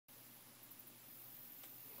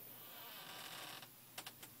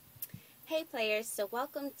Hey players, so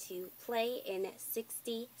welcome to Play in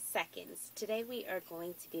 60 Seconds. Today we are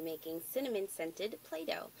going to be making cinnamon scented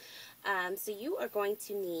Play-Doh. So you are going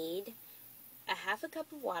to need a half a cup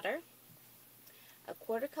of water, a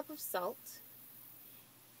quarter cup of salt,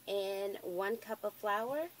 and 1 cup of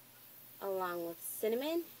flour, along with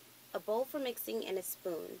cinnamon, a bowl for mixing, and a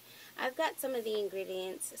spoon. I've got some of the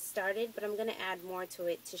ingredients started, but I'm going to add more to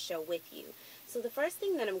it to show with you. So the first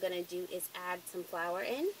thing that I'm going to do is add some flour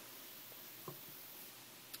in,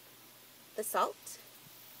 the salt.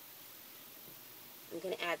 I'm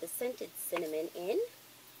going to add the scented cinnamon in.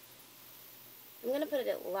 I'm going to put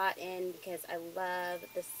a lot in because I love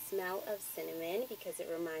the smell of cinnamon because it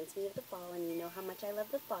reminds me of the fall, and you know how much I love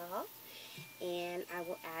the fall. And I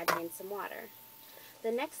will add in some water.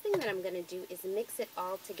 The next thing that I'm going to do is mix it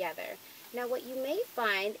all together. Now what you may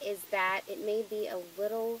find is that it may be a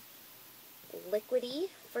little liquidy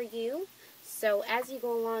for you. So as you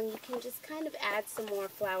go along, you can just kind of add some more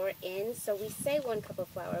flour in. So we say 1 cup of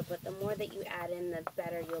flour, but the more that you add in, the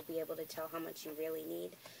better you'll be able to tell how much you really need.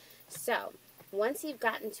 So once you've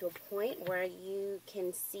gotten to a point where you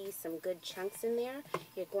can see some good chunks in there,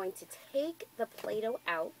 you're going to take the Play-Doh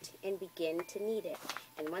out and begin to knead it.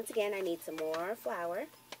 And once again, I need some more flour.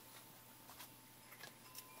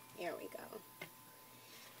 There we go.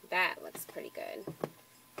 That looks pretty good.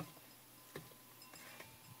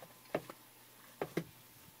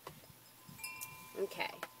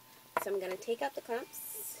 Okay, so I'm going to take out the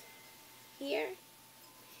clumps here,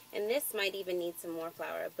 and this might even need some more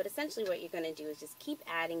flour, but essentially what you're going to do is just keep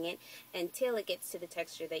adding it until it gets to the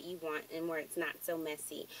texture that you want and where it's not so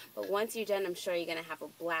messy. But once you're done, I'm sure you're going to have a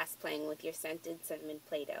blast playing with your scented cinnamon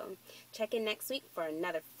Play-Doh. Check in next week for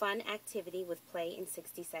another fun activity with Play in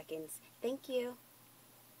 60 Seconds. Thank you.